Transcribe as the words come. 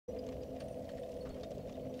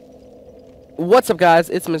What's up, guys?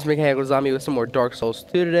 It's Mr. Mechanical Zombie with some more Dark Souls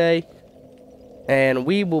 2 today, and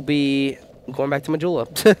we will be going back to Majula.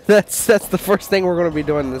 that's the first thing we're going to be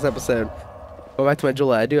doing in this episode. Going back to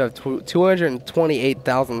Majula. I do have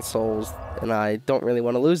 228,000 souls, and I don't really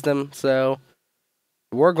want to lose them, so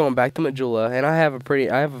we're going back to Majula. And I have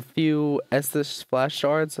a few Estus flash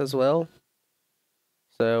shards as well,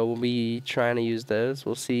 so we'll be trying to use those.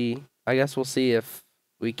 We'll see. I guess we'll see if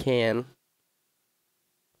we can.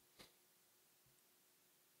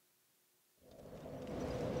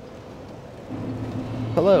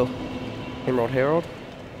 Hello, Emerald Herald.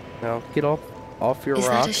 Now get off your rock. Is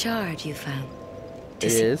that a shard you found?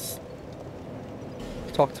 It is.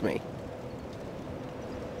 Talk to me.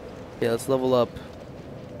 Yeah, let's level up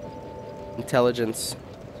intelligence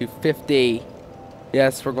to 50.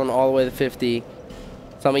 Yes, we're going all the way to 50.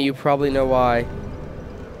 Some of you probably know why.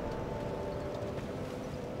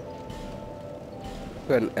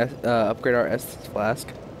 Go ahead and upgrade our Estus flask.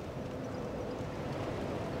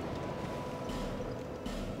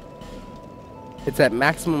 It's at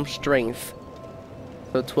maximum strength.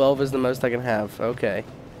 So 12 is the most I can have. Okay.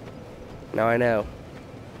 Now I know.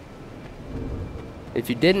 If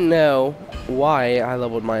you didn't know why I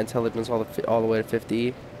leveled my intelligence all the way to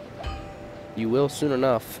 50, you will soon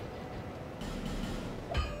enough.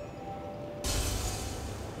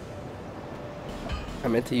 I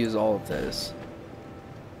meant to use all of those.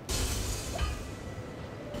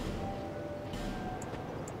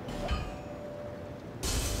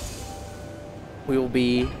 We will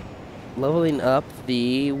be leveling up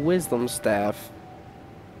the wisdom staff.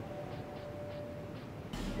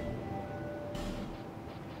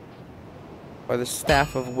 Or the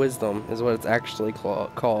staff of wisdom is what it's actually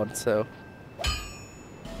called, so.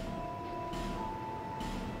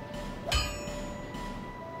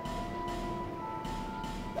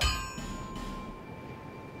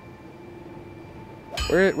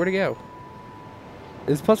 Where'd it go?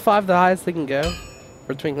 Is +5 the highest they can go?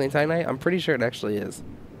 For Twinkling Titanite? I'm pretty sure it actually is.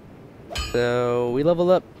 So we level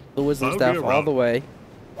up the wisdom staff all the way.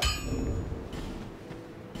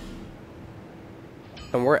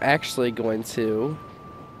 And we're actually going to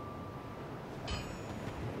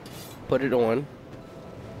put it on.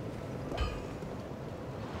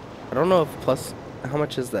 I don't know if plus, how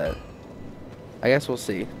much is that? I guess we'll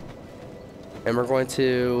see. And we're going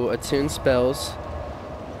to attune spells.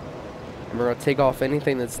 And we're going to take off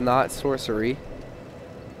anything that's not sorcery.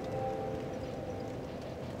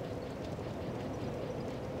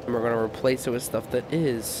 And we're going to replace it with stuff that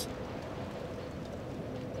is.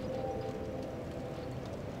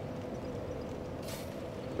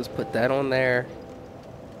 Just put that on there.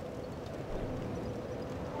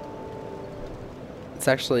 It's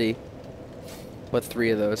actually put 3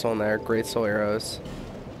 of those on there. Great soul arrows.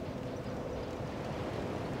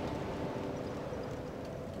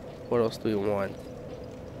 What else do we want?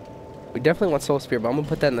 We definitely want soul spear, but I'm going to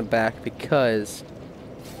put that in the back because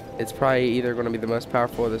it's probably either going to be the most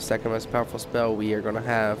powerful or the second most powerful spell we are going to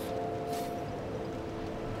have.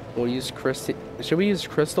 We'll use crystal. Should we use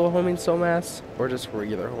crystal homing soul mass or just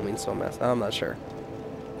regular homing soul mass? I'm not sure.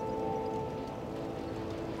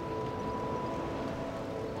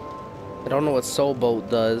 I don't know what soul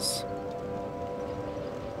bolt does.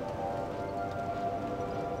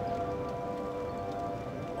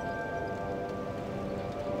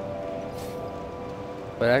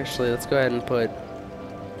 But actually, let's go ahead and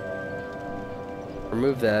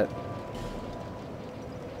remove that.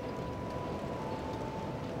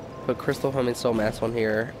 Put crystal homing soul mass on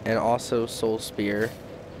here, and also soul spear.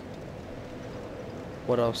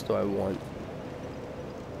 What else do I want?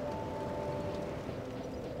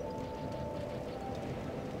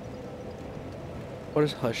 What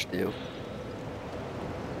does hush do?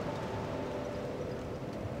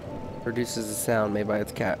 Reduces the sound made by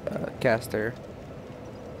its caster.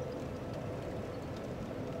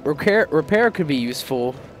 Repair could be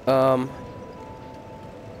useful.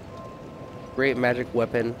 Great magic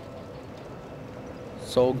weapon.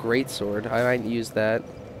 Soul greatsword. I might use that.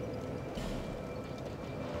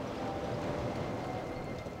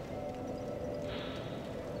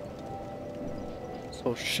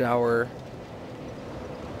 Soul shower.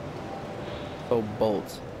 Soul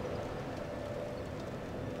bolt.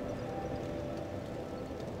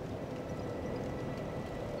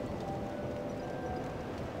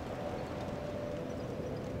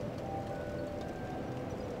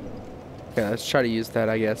 Okay, let's try to use that,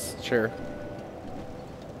 I guess. Sure.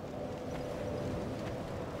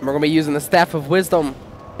 We're going to be using the Staff of Wisdom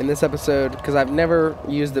in this episode because I've never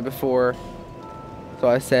used it before. So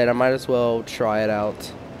I said I might as well try it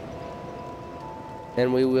out.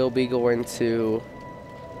 And we will be going to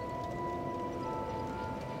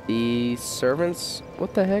The servants?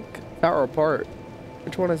 What the heck? Tower apart.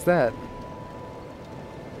 Which one is that?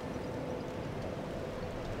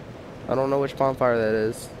 I don't know which bonfire that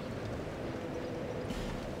is.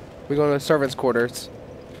 We're going to the servants' quarters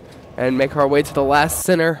and make our way to the last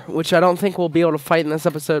sinner, which I don't think we'll be able to fight in this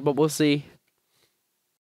episode, but we'll see.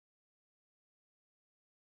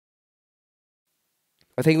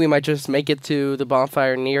 I think we might just make it to the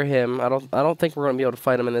bonfire near him. I don't think we're going to be able to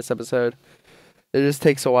fight him in this episode. It just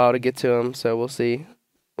takes a while to get to him, so we'll see.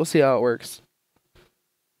 We'll see how it works.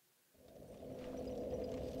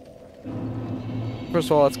 First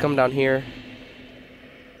of all, let's come down here.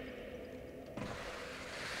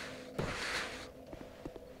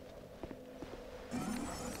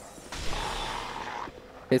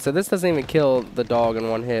 Okay, so this doesn't even kill the dog in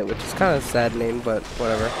one hit, which is kind of saddening, but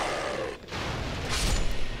whatever.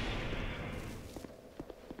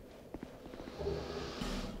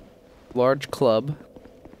 Large club.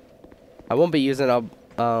 I won't be using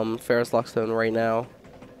a Ferris Lockstone right now.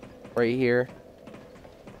 Right here.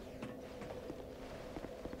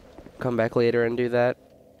 Come back later and do that.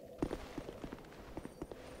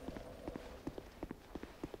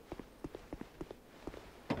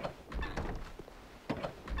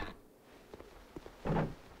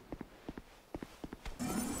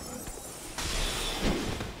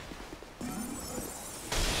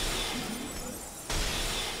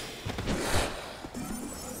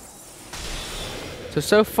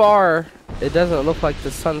 So far, it doesn't look like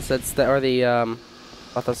the sunset staff, or the,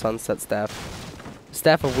 not the sunset staff.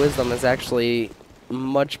 Staff of Wisdom is actually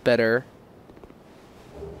much better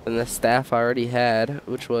than the staff I already had,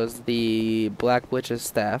 which was the Black Witch's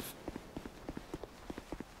staff.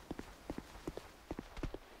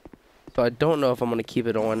 So I don't know if I'm going to keep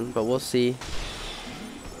it on, but we'll see.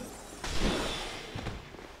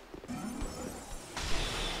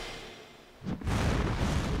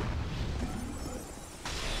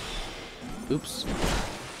 Oops.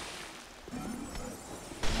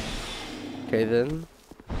 Okay then.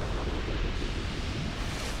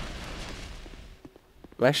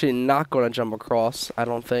 I'm actually not going to jump across, I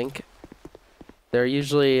don't think. I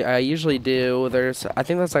usually do. I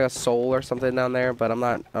think that's like a soul or something down there, but I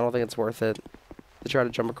don't think it's worth it to try to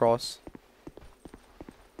jump across.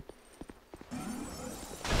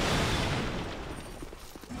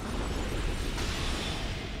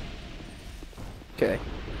 Okay.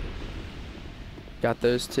 Got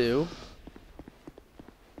those two.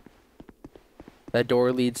 That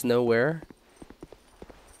door leads nowhere.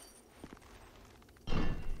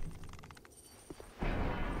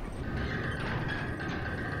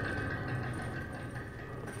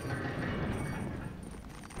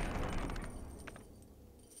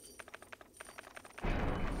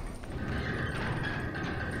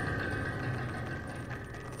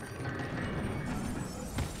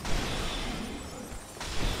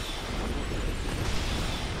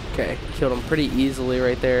 Okay, killed him pretty easily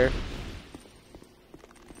right there.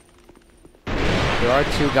 There are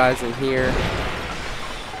two guys in here.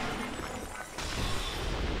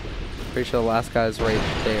 Pretty sure the last guy's right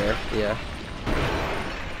there. Yeah.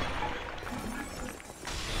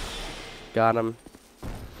 Got him.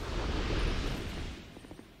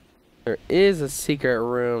 There is a secret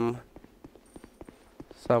room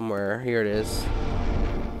somewhere. Here it is.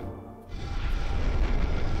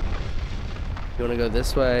 You want to go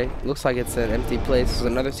this way? Looks like it's an empty place. There's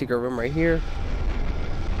another secret room right here.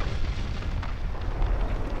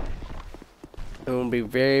 And we'll be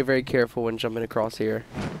very, very careful when jumping across here.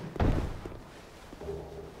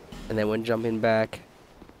 And then when jumping back.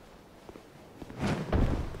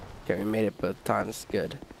 Okay, we made it both times.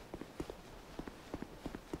 Good.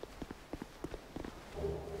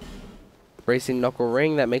 Racing Knuckle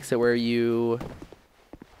Ring, that makes it where you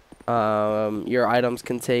your items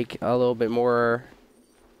can take a little bit more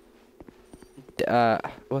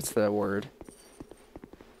what's the word?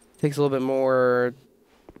 Takes a little bit more.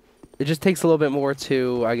 It just takes a little bit more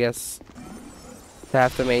to, I guess, to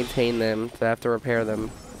have to maintain them, to have to repair them.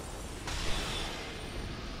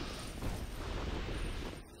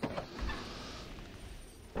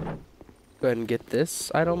 Go ahead and get this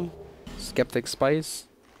item. Skeptic Spice.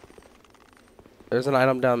 There's an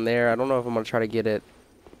item down there. I don't know if I'm going to try to get it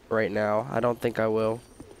right now. I don't think I will.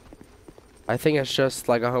 I think it's just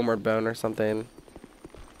like a homeward bone or something.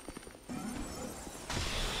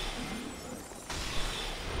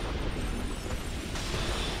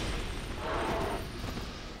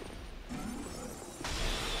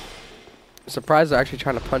 I'm surprised they're actually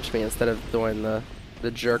trying to punch me instead of doing the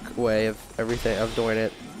jerk way of everything, of doing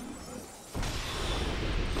it.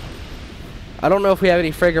 I don't know if we have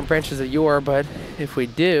any fragrant branches of yore, but if we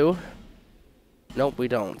do, Nope, we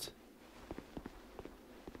don't.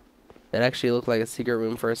 It actually looked like a secret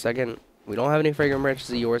room for a second. We don't have any fragrant branches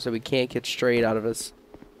of yours, so we can't get straight out of this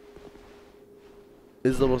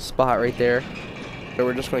little spot right there. So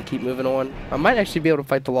we're just gonna keep moving on. I might actually be able to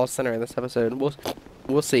fight the Lost Center in this episode.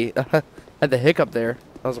 We'll see. I had the hiccup there.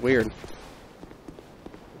 That was weird.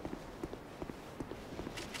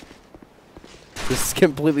 This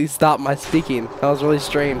completely stopped my speaking. That was really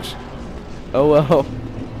strange. Oh well.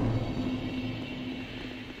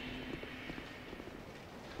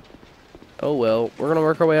 Oh well. We're gonna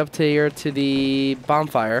work our way up to here to the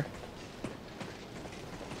bonfire.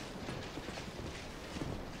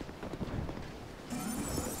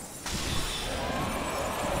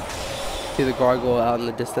 See the gargoyle out in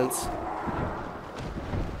the distance.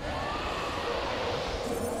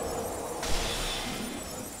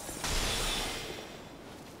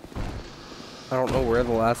 I don't know where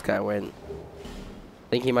the last guy went. I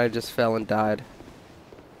think he might have just fell and died.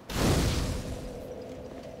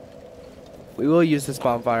 We will use this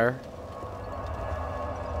bonfire.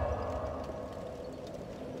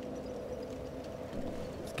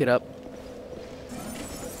 Let's get up.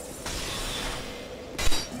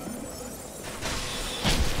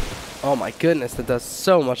 Oh my goodness, that does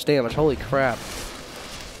so much damage. Holy crap.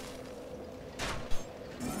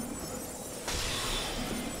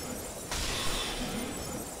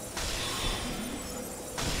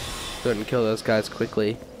 Go ahead and kill those guys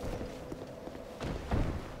quickly.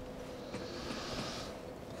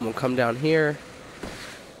 We'll come down here.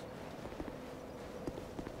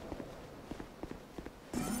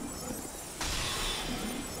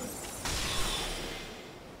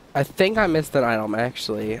 I think I missed an item,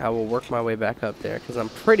 actually. I will work my way back up there, because I'm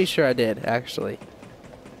pretty sure I did, actually.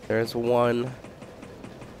 There's one.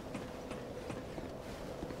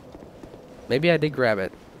 Maybe I did grab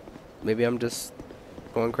it. Maybe I'm just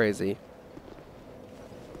going crazy.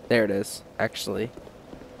 There it is, actually.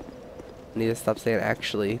 I need to stop saying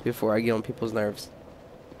actually before I get on people's nerves.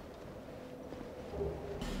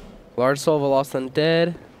 Large soul of a lost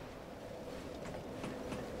undead.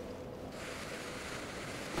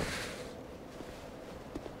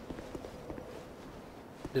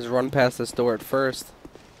 Just run past this door at first.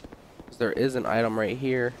 'Cause there is an item right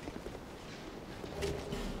here.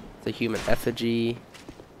 It's a human effigy.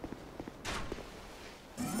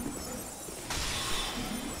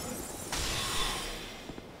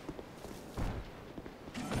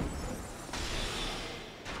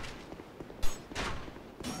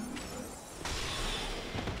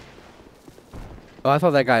 Oh, I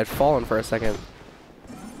thought that guy had fallen for a second.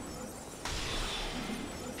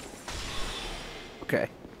 Okay.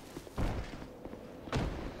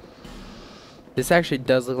 This actually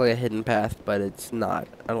does look like a hidden path, but it's not,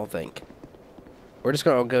 I don't think. We're just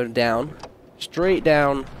gonna go down. Straight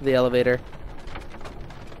down the elevator.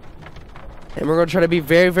 And we're gonna try to be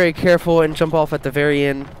very, very careful and jump off at the very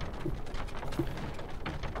end.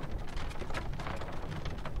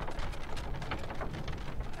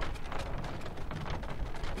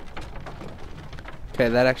 Okay,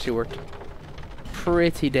 that actually worked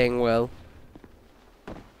pretty dang well.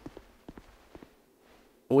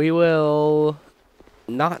 We will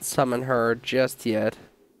not summon her just yet.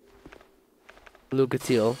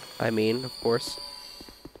 Lucatil, I mean, of course.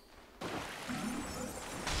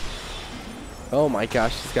 Oh my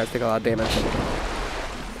gosh, these guys take a lot of damage.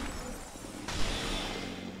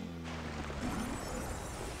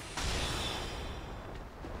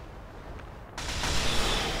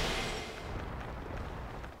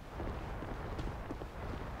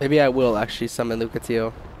 Maybe I will actually summon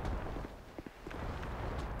Lucatil.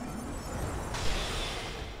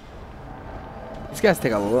 These guys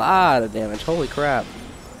take a lot of damage. Holy crap.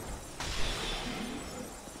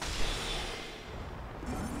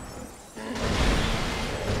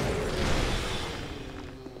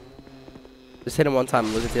 Just hit him one time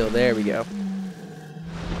and Lucatil. There we go.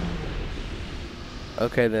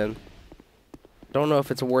 Okay then. Don't know if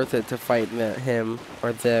it's worth it to fight him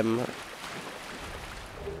or them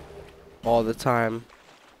all the time.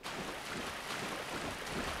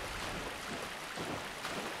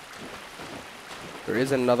 There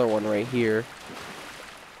is another one right here.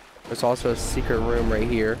 There's also a secret room right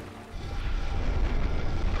here.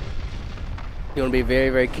 You want to be very,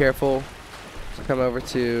 very careful. So come over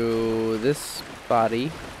to this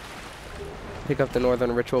body. Pick up the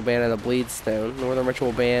Northern Ritual Band and the Bleed Stone. Northern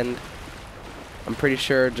Ritual Band, I'm pretty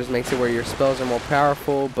sure it just makes it where your spells are more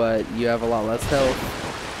powerful, but you have a lot less health.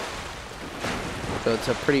 So it's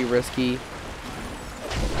a pretty risky.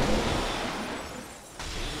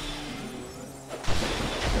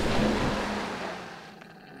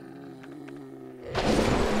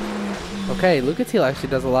 Okay, Lucatile actually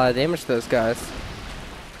does a lot of damage to those guys.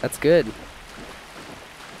 That's good.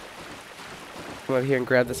 Come over here and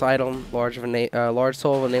grab this item. Large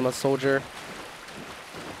soul of a nameless soldier.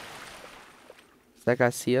 Does that guy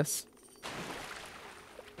see us?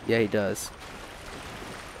 Yeah, he does.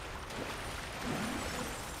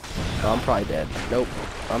 Oh, I'm probably dead. Nope,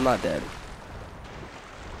 I'm not dead.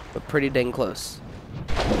 But pretty dang close.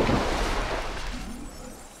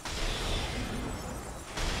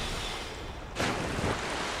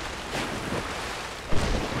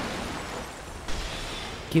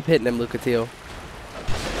 Keep hitting him, Lucatile.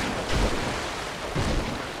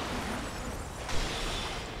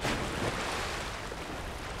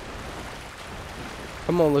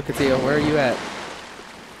 Come on, Lucatile, where are you at?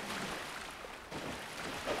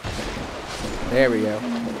 There we go.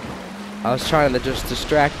 I was trying to just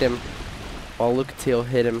distract him while Lucatile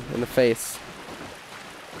hit him in the face.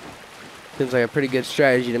 Seems like a pretty good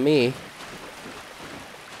strategy to me.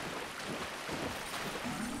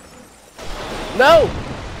 No!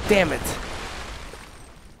 Damn it.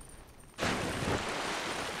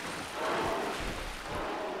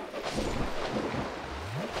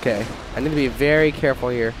 Okay, I need to be very careful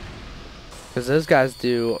here, because those guys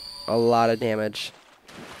do a lot of damage.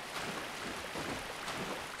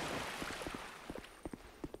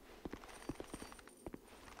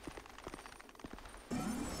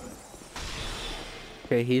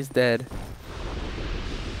 Okay, he's dead.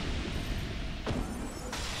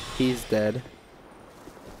 He's dead.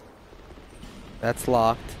 That's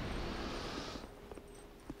locked.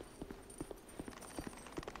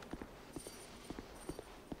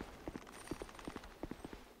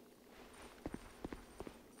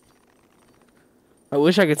 I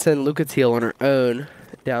wish I could send Lucatile on her own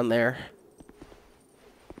down there,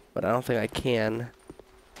 but I don't think I can.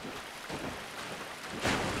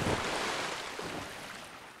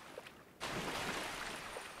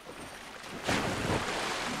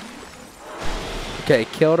 Okay,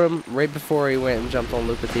 killed him right before he went and jumped on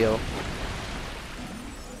Lucatile.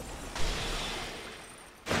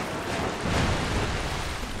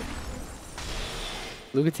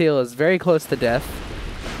 Lucatile is very close to death.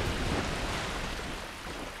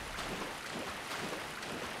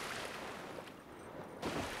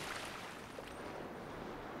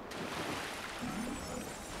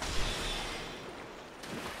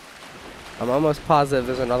 I'm almost positive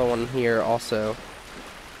there's another one here also.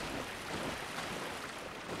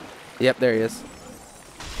 Yep, there he is.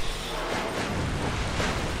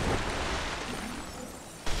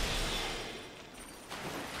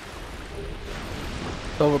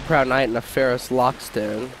 Silver Proud Knight and a Pharaoh's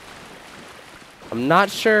Lockstone. I'm not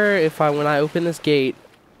sure if when I open this gate,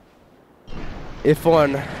 if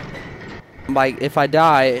I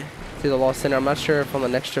die to the Lost Center, I'm not sure if on the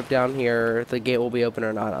next trip down here the gate will be open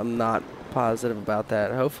or not. I'm not positive about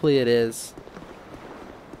that. Hopefully it is.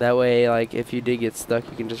 That way, like, if you did get stuck,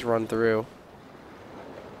 you can just run through.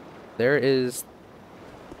 There is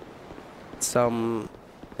some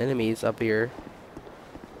enemies up here.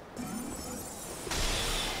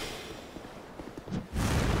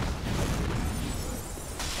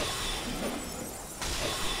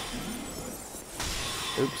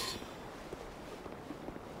 Oops.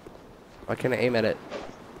 Why can't I aim at it?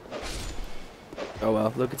 Oh well,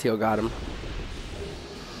 Lucatile got him.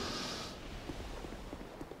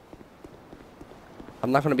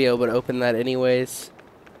 I'm not going to be able to open that anyways.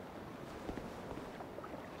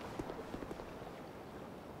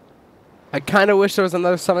 I kind of wish there was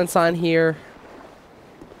another summon sign here,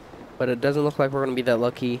 but it doesn't look like we're going to be that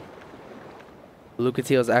lucky.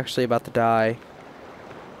 Lucatile is actually about to die.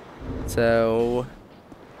 So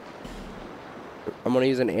I'm going to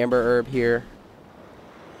use an amber herb here.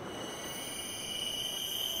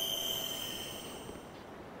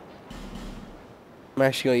 I'm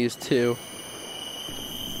actually going to use 2.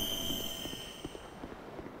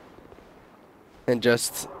 And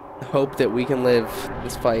just hope that we can live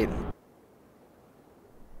this fight.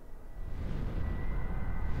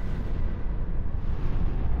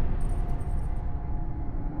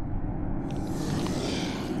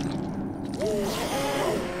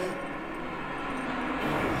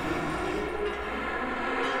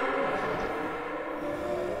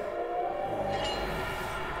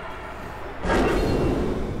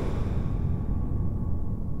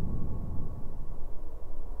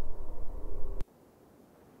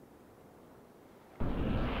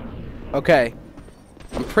 Okay,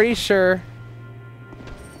 I'm pretty sure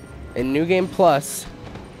in New Game Plus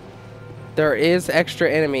there is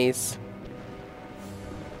extra enemies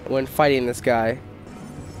when fighting this guy.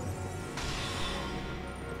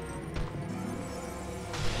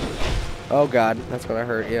 Oh god, that's gonna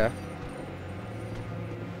hurt, yeah.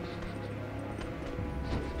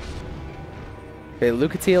 Okay,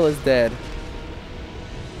 Lucatiel is dead.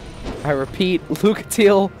 I repeat,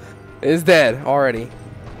 Lucatiel is dead already.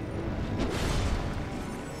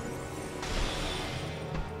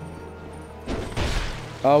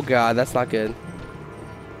 Oh god, that's not good.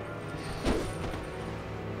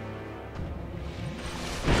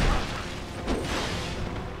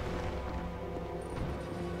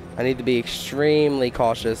 I need to be extremely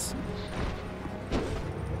cautious.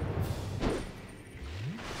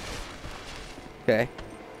 Okay.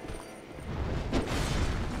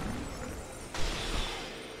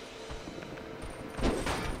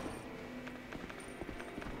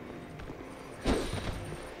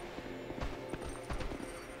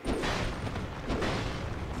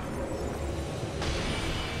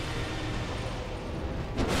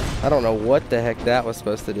 I don't know what the heck that was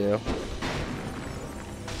supposed to do.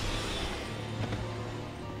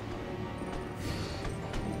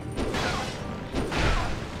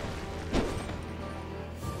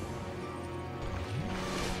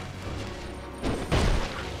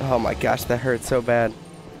 Oh my gosh, that hurt so bad.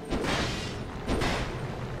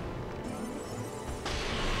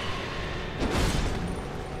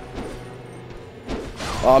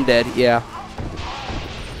 Oh, I'm dead. Yeah.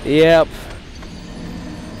 Yep.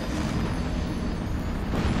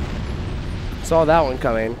 Saw that one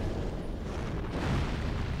coming.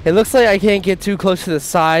 It looks like I can't get too close to the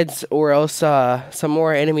sides or else some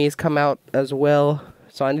more enemies come out as well.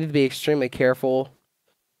 So I need to be extremely careful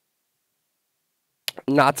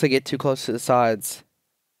not to get too close to the sides.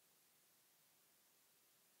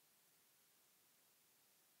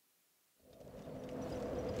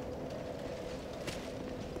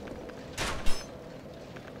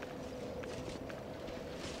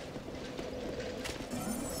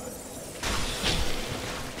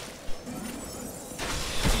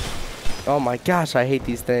 Oh my gosh, I hate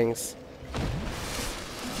these things.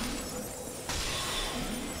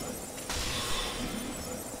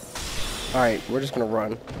 Alright, we're just gonna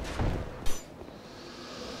run.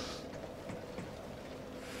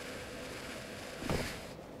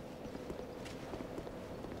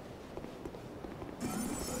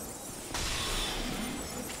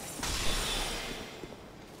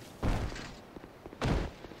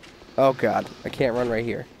 Oh god, I can't run right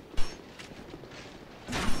here.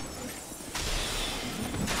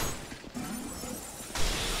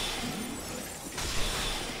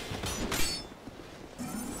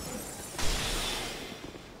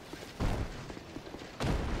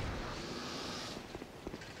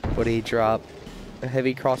 What did he drop? A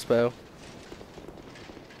heavy crossbow.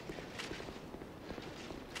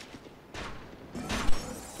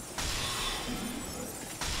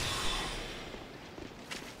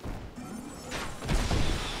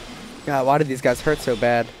 God, why did these guys hurt so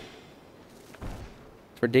bad?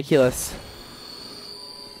 It's ridiculous.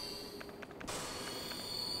 Let's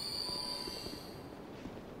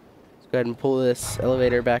go ahead and pull this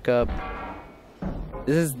elevator back up.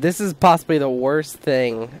 This is possibly the worst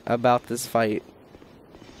thing about this fight.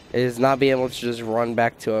 Is not being able to just run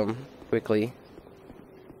back to him quickly.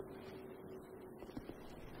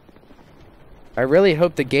 I really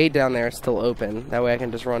hope the gate down there is still open. That way I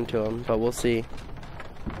can just run to him, but we'll see.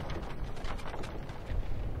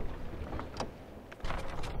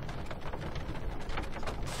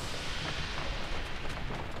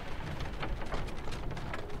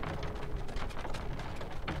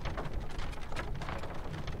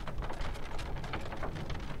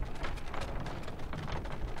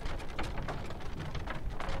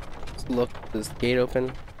 Look, is the gate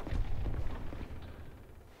open?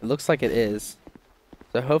 It looks like it is.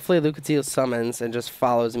 So hopefully Lucatiel summons and just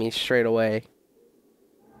follows me straight away.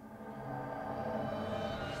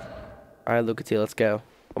 Alright, Lucatiel, let's go.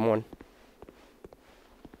 Come on.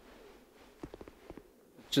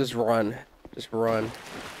 Just run. Just run.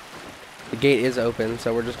 The gate is open,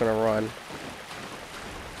 so we're just gonna run.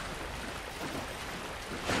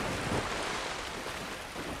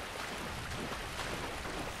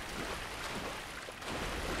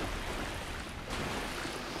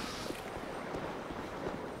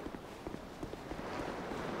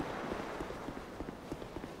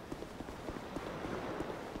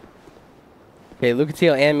 Okay,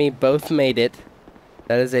 Lucatiel and me both made it.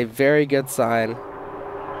 That is a very good sign.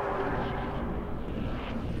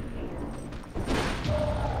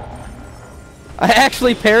 I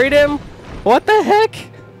actually parried him? What the heck?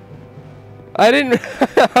 I didn't...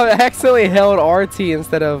 I accidentally held RT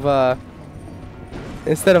instead of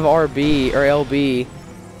RB or LB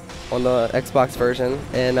on the Xbox version,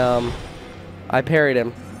 and I parried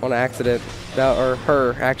him on accident. Or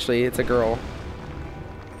her, actually, it's a girl.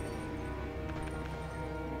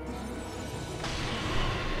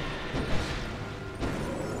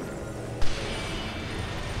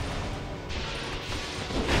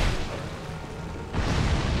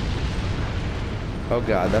 Oh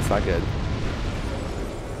god, that's not good.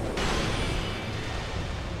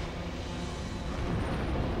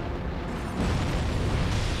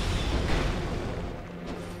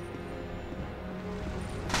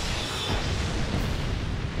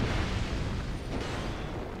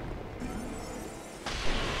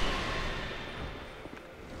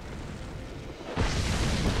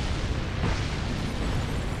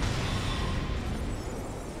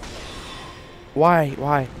 Why?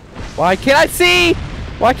 Why? Why can't I see?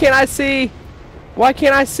 Why can't I see? Why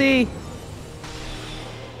can't I see?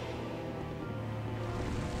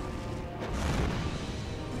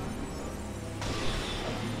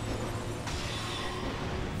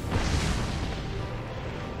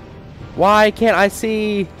 Why can't I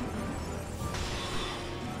see?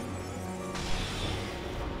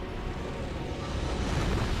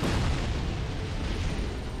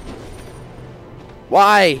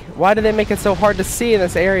 Why? Why do they make it so hard to see in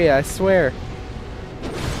this area? I swear.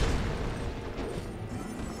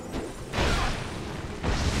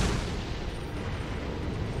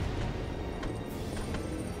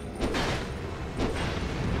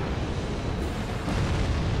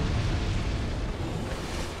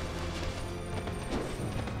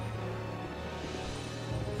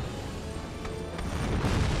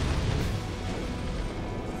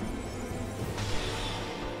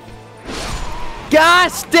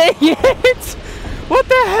 Gosh dang it! What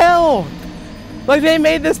the hell? Like, they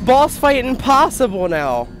made this boss fight impossible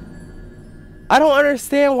now. I don't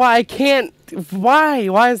understand why I can't. Why?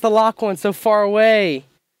 Why is the lock one so far away?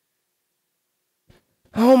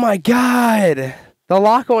 Oh my god. The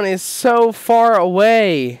lock one is so far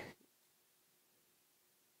away.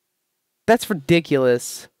 That's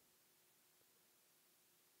ridiculous.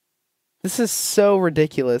 This is so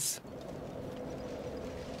ridiculous.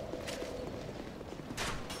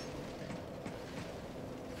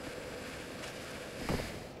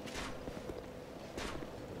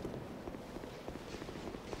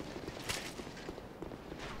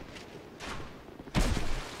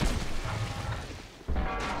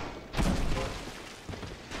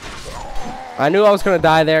 I knew I was gonna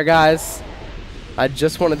die there, guys. I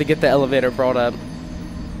just wanted to get the elevator brought up.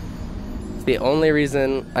 It's the only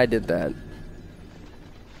reason I did that.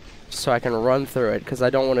 So I can run through it, because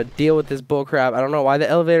I don't want to deal with this bullcrap. I don't know why the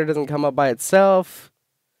elevator doesn't come up by itself.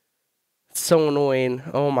 It's so annoying.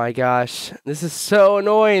 Oh my gosh. This is so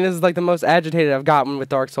annoying. This is like the most agitated I've gotten with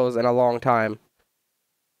Dark Souls in a long time.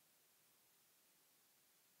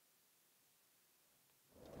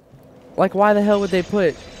 Like, why the hell would they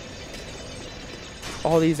put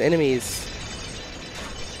all these enemies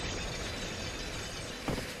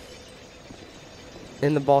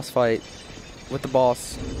in the boss fight with the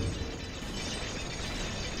boss?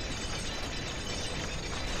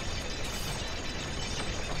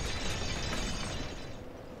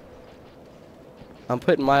 I'm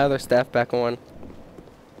putting my other staff back on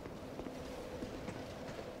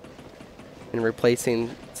and replacing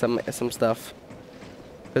some stuff,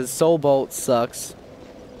 because Soul Bolt sucks,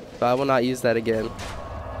 so I will not use that again.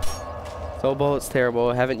 Soul Bolt's terrible.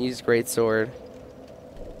 I haven't used Great Sword.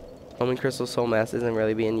 Homing Crystal Soul Mass isn't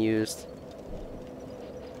really being used.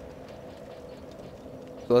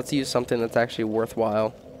 So let's use something that's actually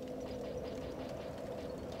worthwhile.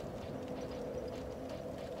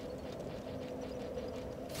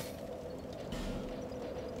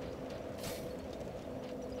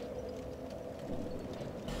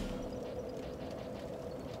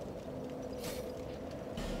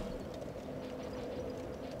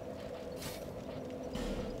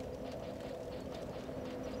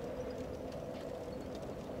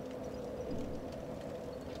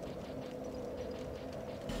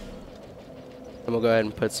 And we'll go ahead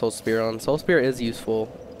and put Soul Spear on. Soul Spear is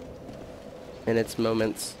useful in its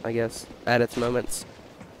moments, I guess. At its moments.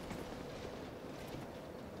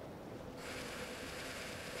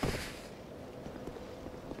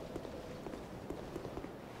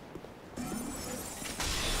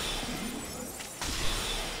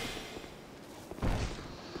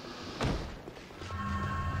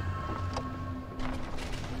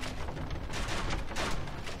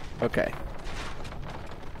 Okay.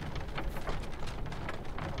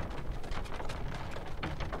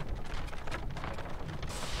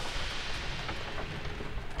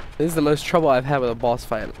 This is the most trouble I've had with a boss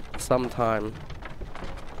fight in some time.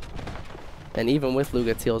 And even with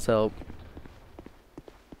Lucatiel's help.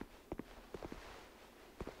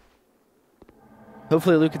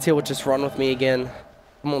 Hopefully Lucatiel will just run with me again.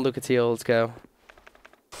 Come on, Lucatiel, let's go.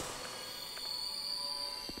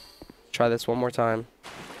 Try this one more time.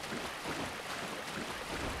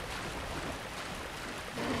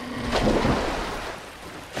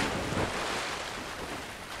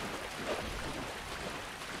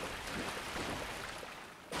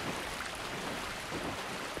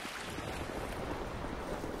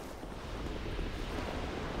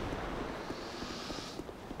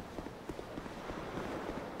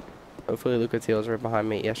 Hopefully Lucatile is right behind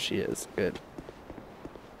me. Yes, she is. Good.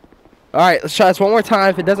 Alright, let's try this one more time.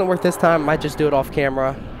 If it doesn't work this time, I might just do it off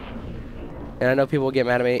camera. And I know people will get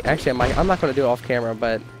mad at me. Actually, I'm not going to do it off camera,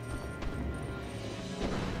 but...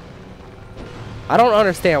 I don't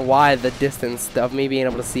understand why the distance of me being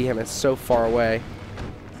able to see him is so far away.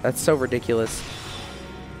 That's so ridiculous.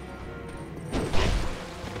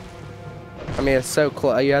 I mean, it's so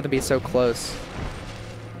close. You have to be so close.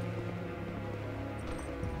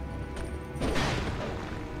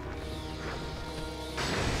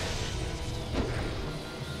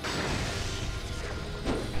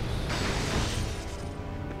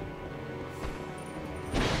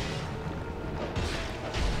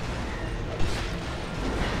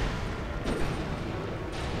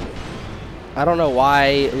 I don't know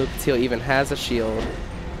why Lucatile even has a shield.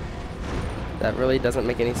 That really doesn't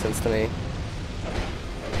make any sense to me.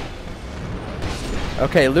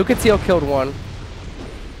 Okay, Lucatile killed one.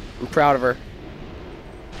 I'm proud of her.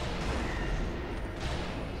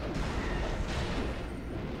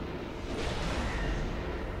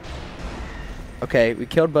 Okay, we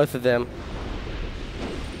killed both of them.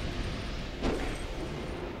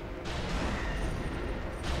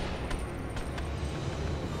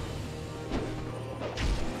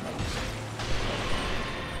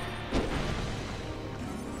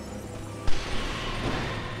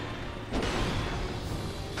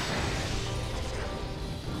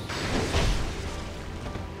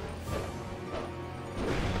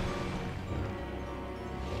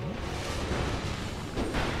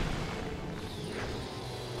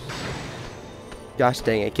 Gosh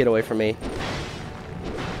dang it, get away from me.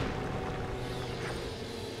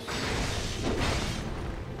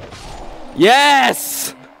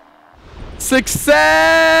 Yes!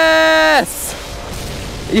 Success!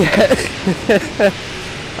 Yeah.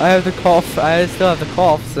 I have the cough. I still have the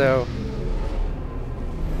cough, so.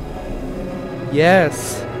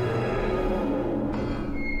 Yes.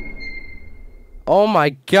 Oh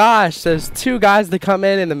my gosh, there's two guys that come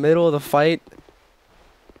in the middle of the fight.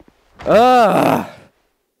 Ugh!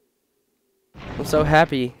 I'm so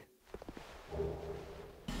happy.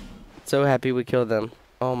 So happy we killed them.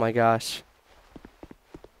 Oh my gosh.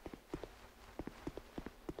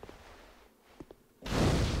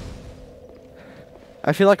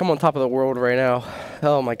 I feel like I'm on top of the world right now.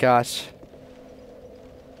 Oh my gosh.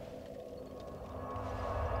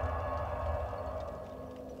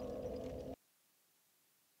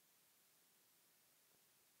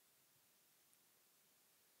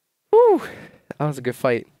 Whew. That was a good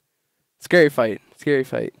fight. Scary fight. Scary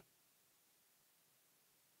fight.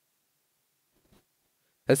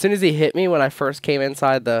 As soon as he hit me when I first came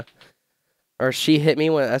inside the... Or she hit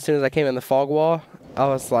me as soon as I came in the fog wall, I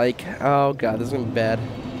was like, oh god, this is gonna be bad.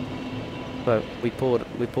 But we pulled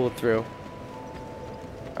through.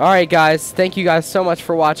 Alright guys, thank you guys so much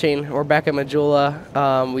for watching. We're back at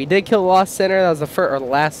Majula. We did kill the Lost Center. That was the first, or the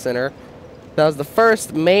last center. That was the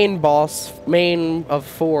first main boss, main of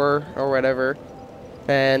 4 or whatever.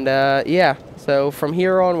 And yeah, so from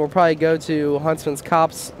here on we'll probably go to Huntsman's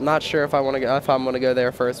Copse. Not sure if I'm gonna go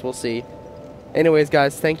there first. We'll see. Anyways,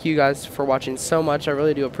 guys, thank you guys for watching so much. I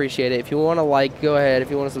really do appreciate it. If you want to like, go ahead. If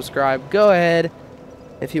you want to subscribe, go ahead.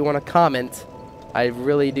 If you want to comment, I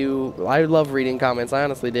really do. I love reading comments. I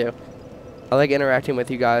honestly do. I like interacting with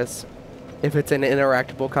you guys. If it's an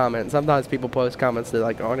interactable comment. Sometimes people post comments that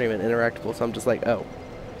like aren't even interactable, so I'm just like, oh.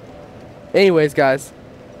 Anyways, guys,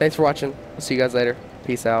 thanks for watching. I'll see you guys later.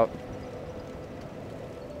 Peace out.